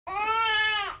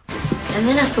And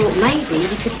then I thought maybe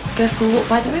we could go for a walk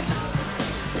by the river.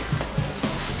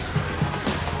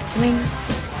 I mean,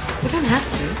 we don't have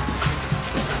to.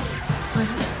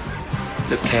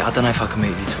 Look, Kate, I don't know if I can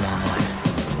meet you tomorrow night.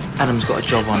 Adam's got a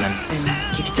job on and...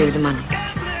 You could do with the money.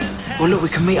 Well, look, we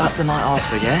can meet up the night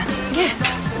after, yeah? Yeah,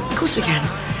 of course we can.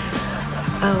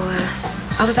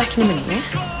 Oh, I'll be back in a minute, yeah?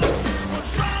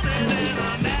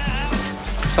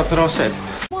 Something I said?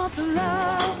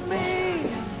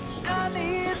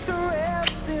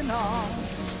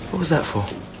 What was that for?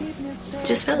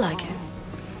 Just felt like it.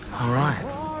 All right.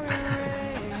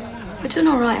 We're doing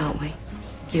all right, aren't we?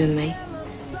 You and me.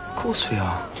 Of course we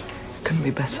are. Couldn't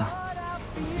be better.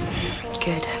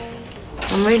 Good.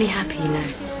 I'm really happy, you know.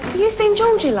 Have you seen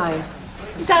George Elaine?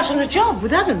 He's out on a job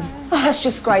with Adam. Oh, that's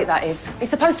just great, that is. He's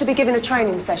supposed to be giving a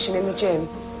training session in the gym.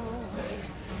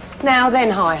 Now then,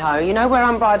 hi-ho, you know where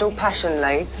unbridled passion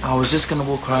leads? I was just going to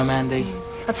walk home, Andy.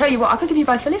 I'll tell you what, I could give you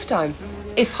both a lift home.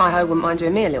 If hi-ho wouldn't mind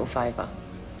doing me a little favour.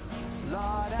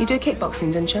 You do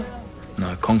kickboxing, didn't you?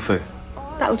 No, Kung Fu.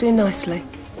 That'll do nicely.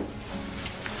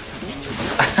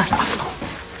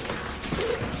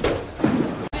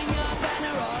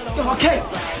 Okay.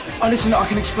 Oh, listen, I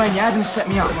can explain you. Adam set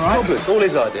me up, all right? Oh, good. It's all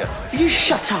his idea. You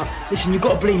shut up. Listen, you've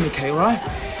got to believe me, Kate, all right? I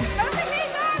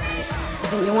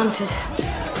think you're wanted.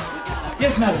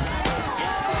 Yes, madam.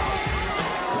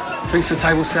 Drinks for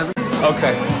table 7?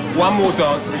 OK. One more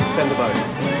dance and we can send the boat.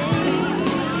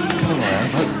 Come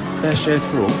on, fair shares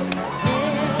for all.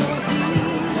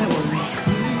 Don't worry.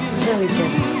 He's only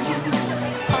jealous.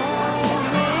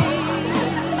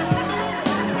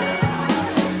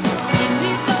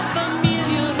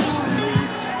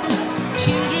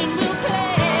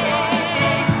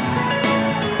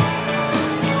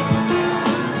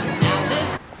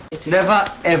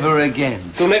 Never, ever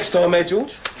again. Till next time, eh,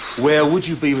 George? Where would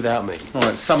you be without me? All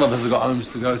right, some of us have got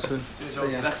homes to go to.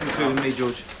 Yeah, that's including me,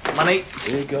 George. Money.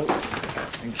 Here you go.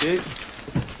 Thank you.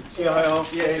 See you later.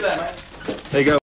 Yeah, see you later, mate. There you go.